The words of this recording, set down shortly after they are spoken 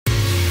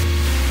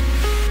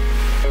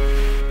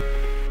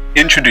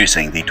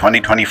Introducing the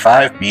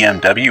 2025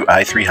 BMW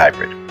i3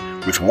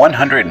 Hybrid. With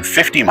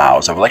 150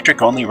 miles of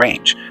electric-only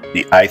range,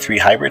 the i3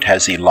 Hybrid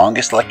has the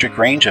longest electric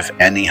range of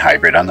any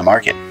hybrid on the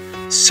market.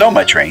 So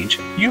much range,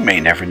 you may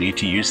never need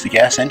to use the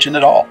gas engine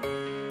at all.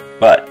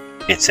 But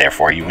it's there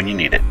for you when you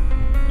need it.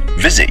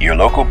 Visit your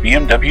local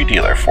BMW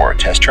dealer for a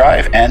test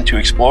drive and to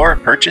explore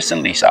purchase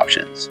and lease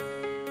options.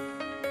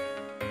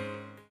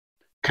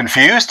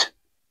 Confused?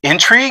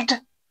 Intrigued?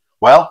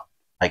 Well,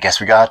 I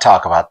guess we gotta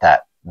talk about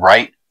that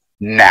right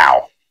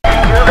now.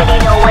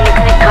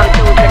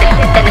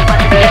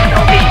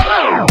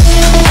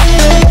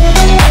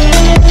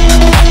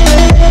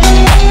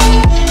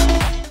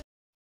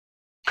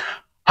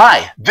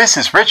 Hi, this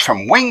is Rich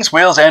from Wings,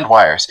 Wheels, and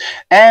Wires.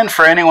 And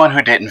for anyone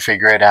who didn't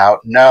figure it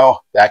out, no,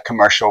 that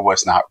commercial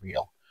was not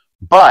real.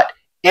 But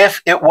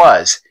if it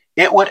was,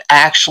 it would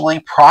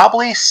actually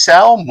probably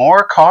sell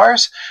more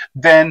cars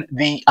than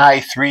the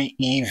i3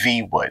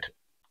 EV would.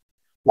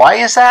 Why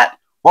is that?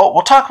 Well,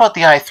 we'll talk about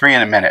the i3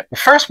 in a minute, but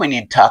first we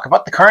need to talk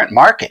about the current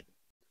market.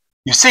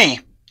 You see,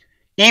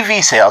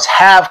 EV sales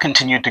have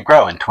continued to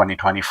grow in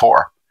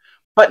 2024,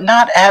 but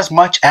not as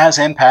much as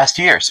in past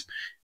years.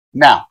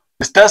 Now,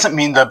 this doesn't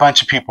mean that a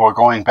bunch of people are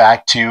going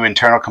back to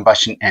internal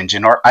combustion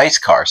engine or ICE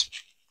cars,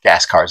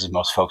 gas cars as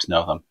most folks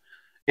know them.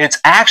 It's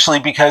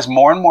actually because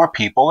more and more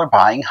people are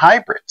buying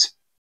hybrids.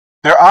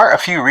 There are a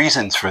few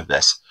reasons for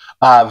this.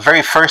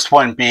 Very first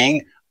one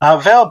being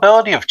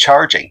availability of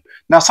charging.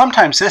 Now,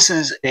 sometimes this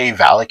is a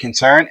valid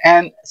concern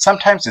and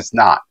sometimes it's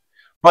not.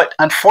 But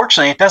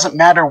unfortunately, it doesn't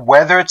matter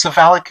whether it's a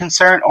valid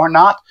concern or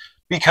not,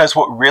 because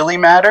what really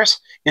matters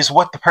is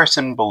what the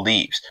person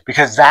believes,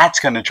 because that's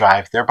going to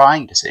drive their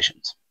buying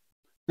decisions.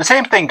 The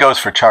same thing goes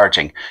for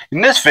charging.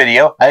 In this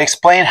video, I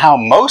explain how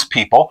most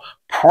people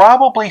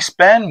probably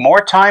spend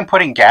more time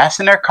putting gas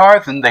in their car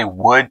than they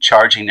would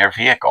charging their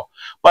vehicle.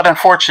 But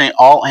unfortunately,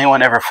 all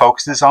anyone ever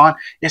focuses on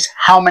is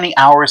how many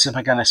hours am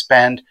I going to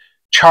spend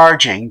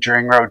charging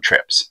during road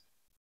trips.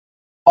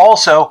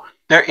 Also,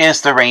 there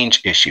is the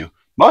range issue.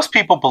 Most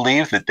people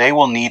believe that they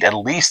will need at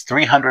least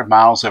 300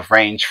 miles of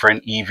range for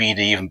an EV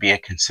to even be a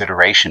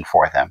consideration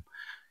for them,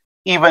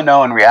 even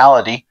though in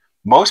reality,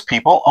 most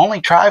people only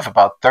drive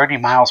about 30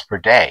 miles per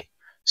day.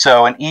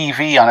 So an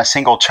EV on a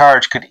single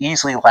charge could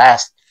easily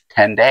last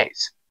 10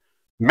 days.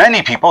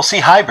 Many people see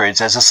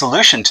hybrids as a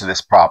solution to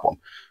this problem.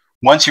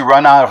 Once you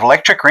run out of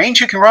electric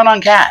range, you can run on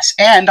gas.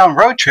 And on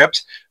road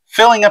trips,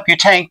 filling up your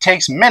tank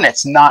takes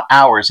minutes, not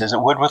hours, as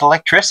it would with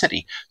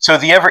electricity. So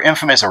the ever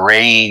infamous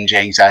range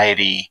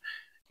anxiety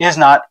is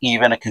not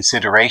even a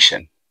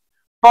consideration.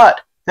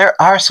 But there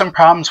are some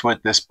problems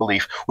with this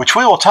belief, which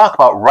we will talk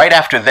about right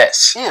after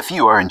this. If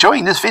you are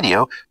enjoying this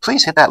video,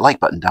 please hit that like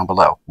button down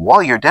below.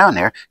 While you're down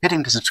there,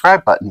 hitting the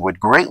subscribe button would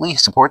greatly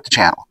support the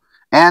channel.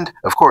 And,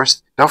 of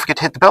course, don't forget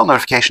to hit the bell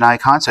notification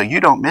icon so you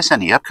don't miss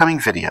any upcoming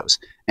videos.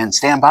 And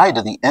stand by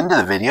to the end of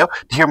the video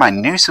to hear my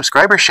new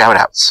subscriber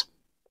shoutouts.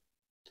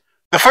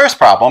 The first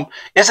problem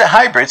is that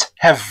hybrids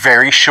have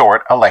very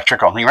short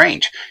electric-only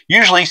range,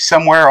 usually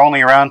somewhere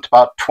only around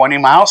about 20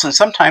 miles and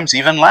sometimes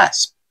even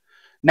less.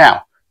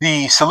 Now,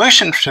 the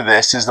solution to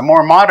this is the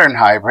more modern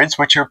hybrids,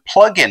 which are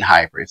plug-in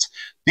hybrids.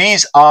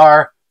 These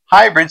are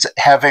hybrids that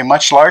have a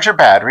much larger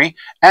battery,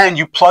 and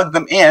you plug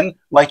them in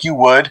like you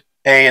would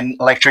an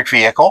electric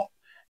vehicle,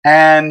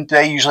 and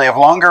they usually have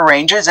longer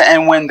ranges,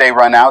 and when they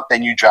run out,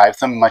 then you drive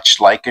them much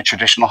like a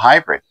traditional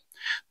hybrid.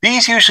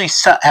 These usually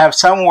have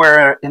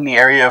somewhere in the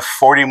area of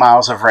 40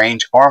 miles of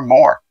range or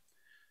more,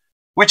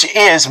 which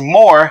is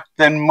more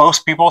than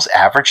most people's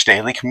average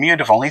daily commute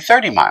of only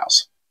 30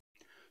 miles.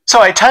 So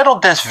I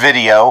titled this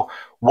video,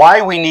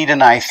 Why We Need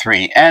an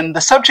i3, and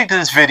the subject of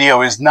this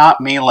video is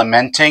not me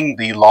lamenting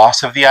the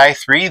loss of the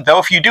i3, though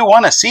if you do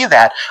want to see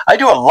that, I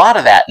do a lot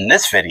of that in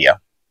this video.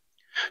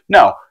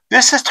 No,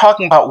 this is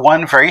talking about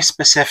one very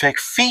specific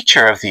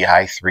feature of the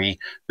i3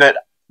 that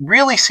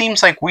really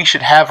seems like we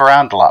should have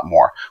around a lot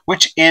more,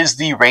 which is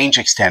the range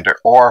extender,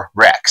 or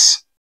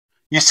REX.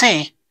 You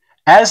see,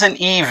 as an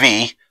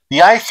EV, the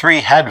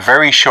i3 had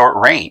very short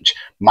range.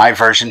 My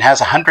version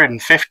has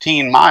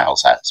 115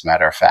 miles, as a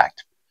matter of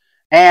fact.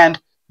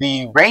 And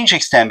the range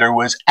extender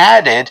was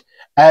added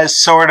as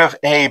sort of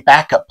a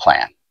backup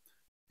plan.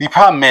 The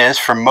problem is,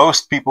 for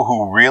most people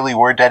who really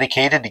were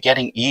dedicated to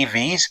getting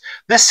EVs,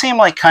 this seemed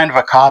like kind of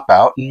a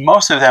cop-out, and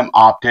most of them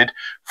opted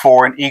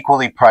for an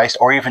equally priced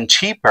or even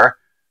cheaper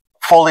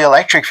fully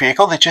electric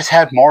vehicle that just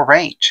had more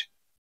range.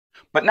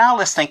 But now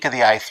let's think of the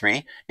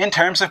i3 in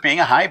terms of being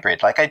a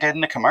hybrid, like I did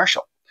in the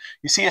commercial.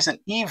 You see, as an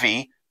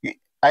EV, the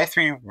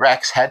i3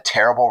 REX had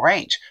terrible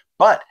range,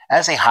 but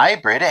as a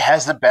hybrid, it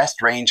has the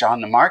best range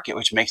on the market,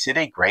 which makes it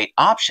a great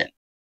option.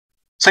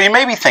 So you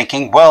may be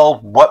thinking, well,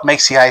 what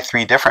makes the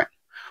i3 different?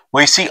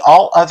 Well, you see,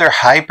 all other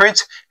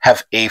hybrids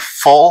have a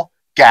full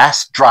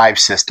gas drive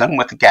system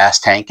with a gas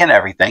tank and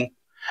everything,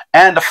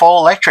 and a full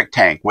electric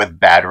tank with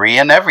battery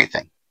and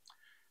everything.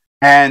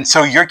 And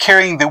so you're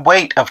carrying the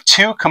weight of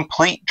two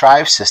complete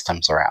drive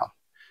systems around.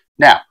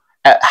 Now,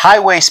 at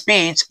highway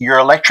speeds, your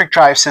electric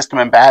drive system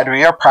and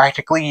battery are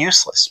practically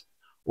useless.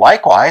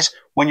 Likewise,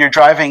 when you're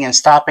driving in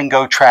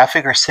stop-and-go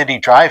traffic or city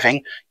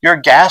driving, your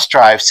gas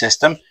drive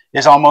system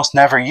is almost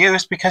never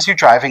used because you're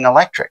driving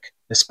electric,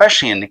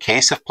 especially in the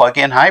case of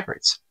plug-in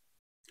hybrids.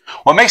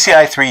 What makes the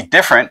i3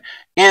 different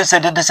is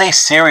that it is a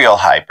serial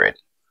hybrid.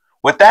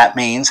 What that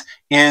means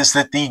is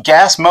that the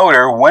gas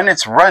motor, when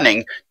it's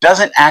running,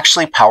 doesn't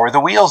actually power the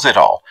wheels at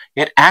all.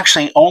 It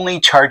actually only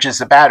charges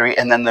the battery,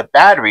 and then the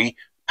battery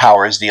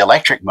powers the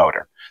electric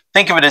motor.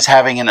 Think of it as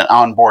having an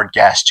onboard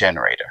gas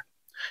generator.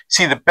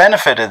 See, the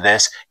benefit of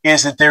this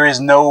is that there is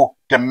no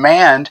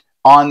demand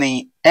on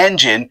the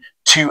engine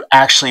to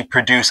actually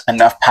produce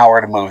enough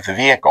power to move the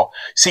vehicle.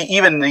 See,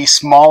 even the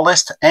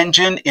smallest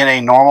engine in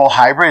a normal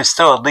hybrid is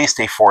still at least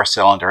a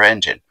 4-cylinder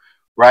engine,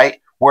 right?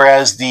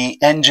 Whereas the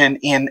engine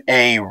in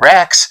a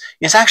Rex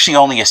is actually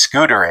only a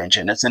scooter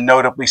engine. It's a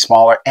notably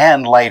smaller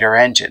and lighter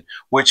engine,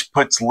 which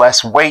puts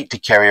less weight to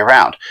carry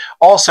around.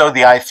 Also,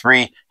 the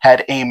i3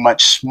 had a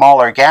much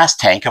smaller gas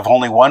tank of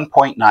only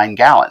 1.9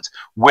 gallons,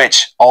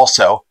 which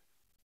also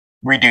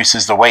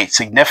reduces the weight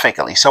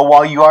significantly. So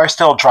while you are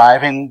still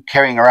driving,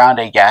 carrying around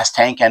a gas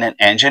tank and an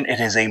engine, it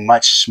is a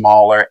much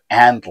smaller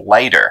and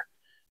lighter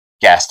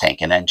gas tank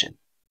and engine.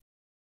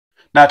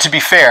 Now, to be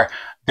fair,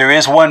 there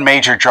is one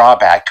major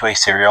drawback to a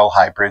serial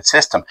hybrid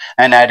system,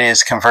 and that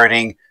is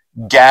converting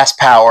gas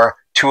power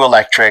to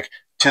electric,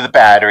 to the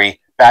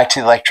battery, back to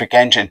the electric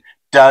engine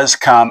does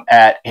come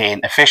at an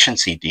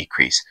efficiency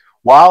decrease.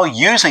 While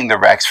using the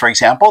Rex, for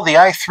example, the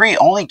i3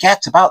 only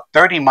gets about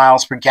 30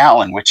 miles per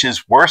gallon, which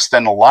is worse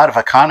than a lot of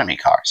economy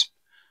cars.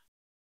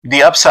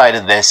 The upside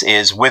of this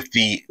is with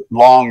the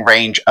long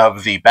range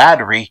of the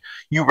battery,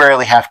 you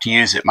rarely have to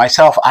use it.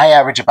 Myself, I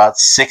average about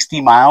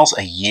 60 miles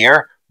a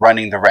year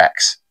running the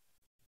Rex.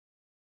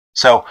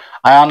 So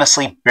I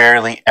honestly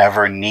barely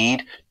ever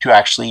need to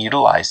actually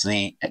utilize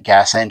the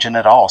gas engine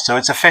at all. So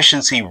its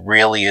efficiency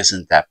really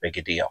isn't that big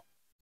a deal.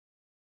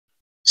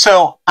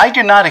 So I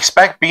do not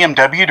expect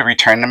BMW to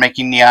return to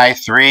making the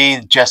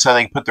i3 just so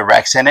they can put the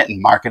Rex in it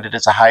and market it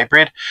as a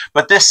hybrid.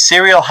 But this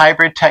serial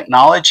hybrid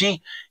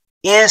technology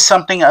is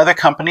something other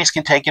companies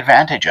can take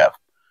advantage of,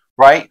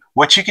 right?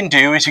 What you can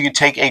do is you can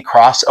take a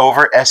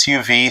crossover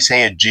SUV,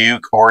 say a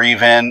Juke or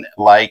even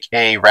like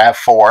a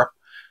RAV4.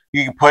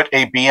 You can put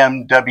a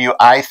BMW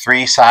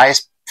i3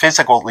 size,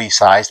 physically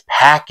sized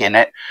pack in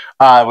it.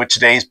 With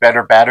today's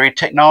better battery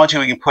technology,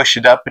 we can push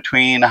it up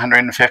between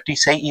 150,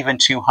 say even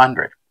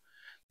 200.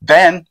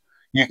 Then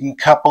you can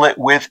couple it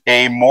with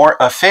a more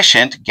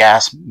efficient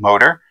gas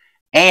motor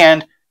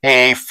and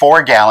a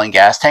 4-gallon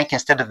gas tank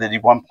instead of the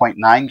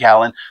 1.9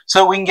 gallon,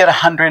 so we can get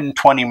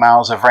 120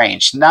 miles of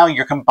range. Now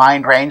your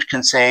combined range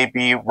can say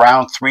be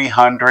around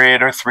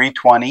 300 or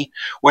 320,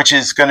 which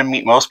is going to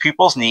meet most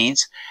people's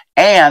needs.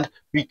 And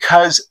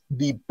because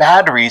the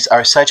batteries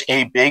are such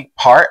a big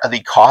part of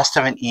the cost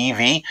of an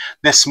EV,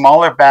 the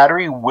smaller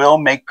battery will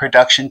make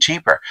production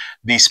cheaper.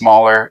 The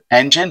smaller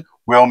engine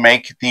will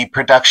make the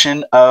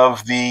production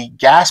of the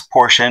gas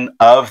portion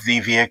of the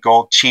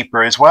vehicle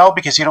cheaper as well,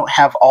 because you don't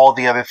have all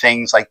the other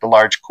things like the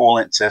large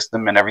coolant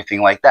system and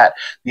everything like that.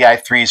 The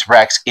i3's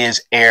Rex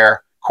is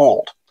air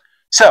cooled.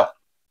 So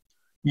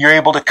you're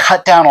able to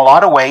cut down a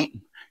lot of weight.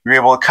 You're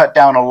able to cut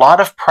down a lot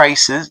of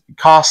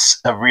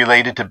costs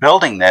related to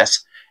building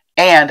this.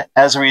 And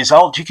as a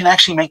result, you can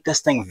actually make this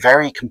thing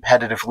very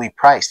competitively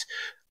priced.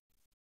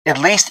 At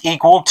least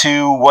equal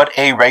to what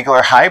a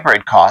regular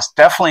hybrid costs.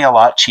 Definitely a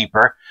lot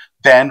cheaper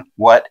than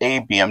what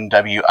a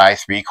BMW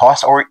i3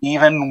 costs, or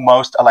even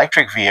most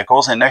electric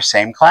vehicles in their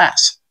same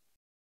class.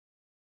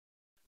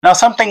 Now,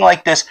 something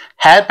like this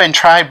had been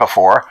tried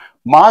before.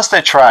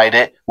 Mazda tried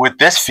it with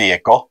this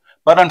vehicle,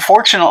 but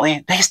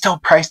unfortunately, they still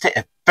priced it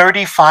at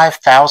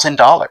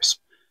 $35,000.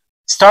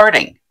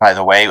 Starting, by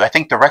the way, I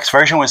think the Rex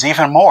version was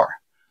even more.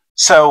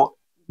 So,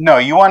 no,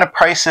 you want to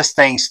price this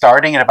thing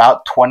starting at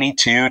about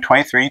 22,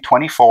 23,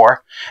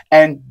 24,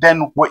 and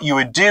then what you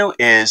would do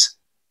is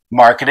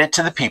market it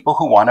to the people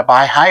who want to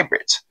buy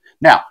hybrids.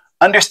 Now,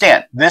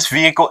 understand, this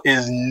vehicle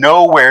is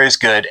nowhere as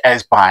good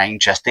as buying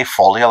just a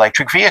fully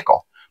electric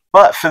vehicle.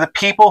 But for the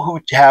people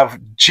who have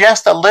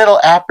just a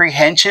little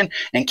apprehension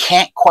and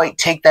can't quite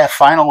take that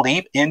final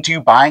leap into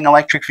buying an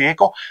electric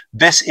vehicle,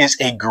 this is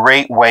a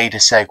great way to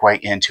segue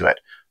into it.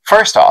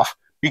 First off,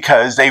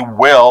 because they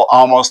will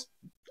almost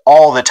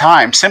all the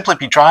time simply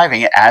be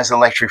driving it as an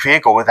electric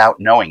vehicle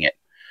without knowing it.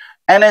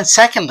 And then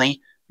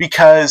secondly,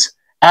 because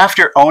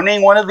after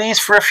owning one of these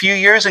for a few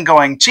years and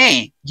going,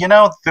 gee, you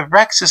know, the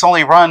Rex is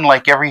only run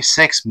like every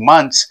 6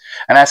 months,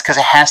 and that's because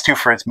it has to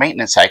for its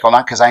maintenance cycle,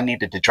 not because I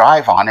needed to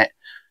drive on it.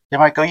 They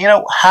might go, you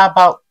know, how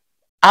about,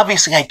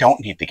 obviously I don't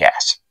need the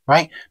gas,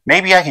 right?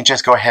 Maybe I can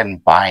just go ahead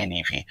and buy an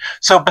EV.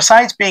 So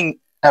besides being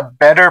a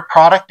better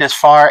product as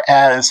far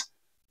as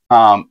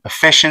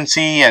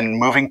efficiency and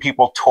moving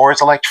people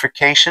towards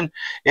electrification,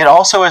 it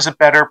also is a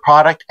better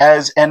product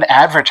as an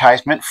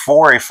advertisement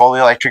for a fully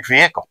electric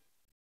vehicle.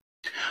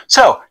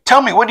 So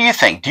tell me, what do you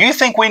think? Do you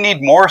think we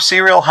need more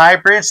serial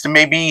hybrids to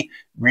maybe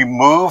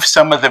remove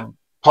some of the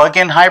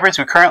plug-in hybrids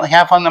we currently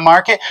have on the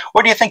market?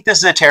 Or do you think this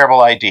is a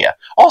terrible idea?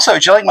 Also,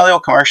 did you like my little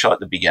commercial at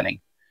the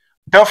beginning?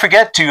 Don't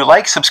forget to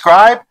like,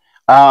 subscribe.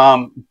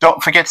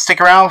 Don't forget to stick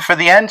around for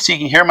the end so you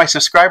can hear my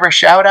subscriber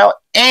shout out.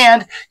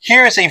 And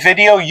here's a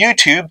video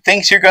YouTube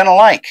thinks you're going to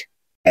like.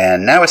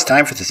 And now it's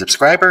time for the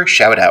subscriber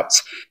shout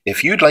outs.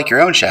 If you'd like your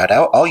own shout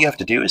out, all you have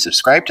to do is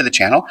subscribe to the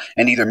channel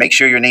and either make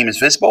sure your name is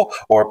visible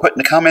or put in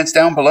the comments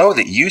down below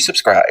that you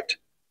subscribed.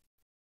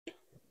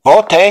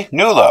 Volte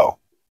Nulo,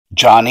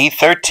 Johnny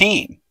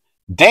 13,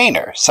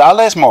 Daner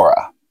Sales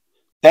Mora.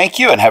 Thank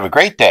you and have a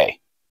great day.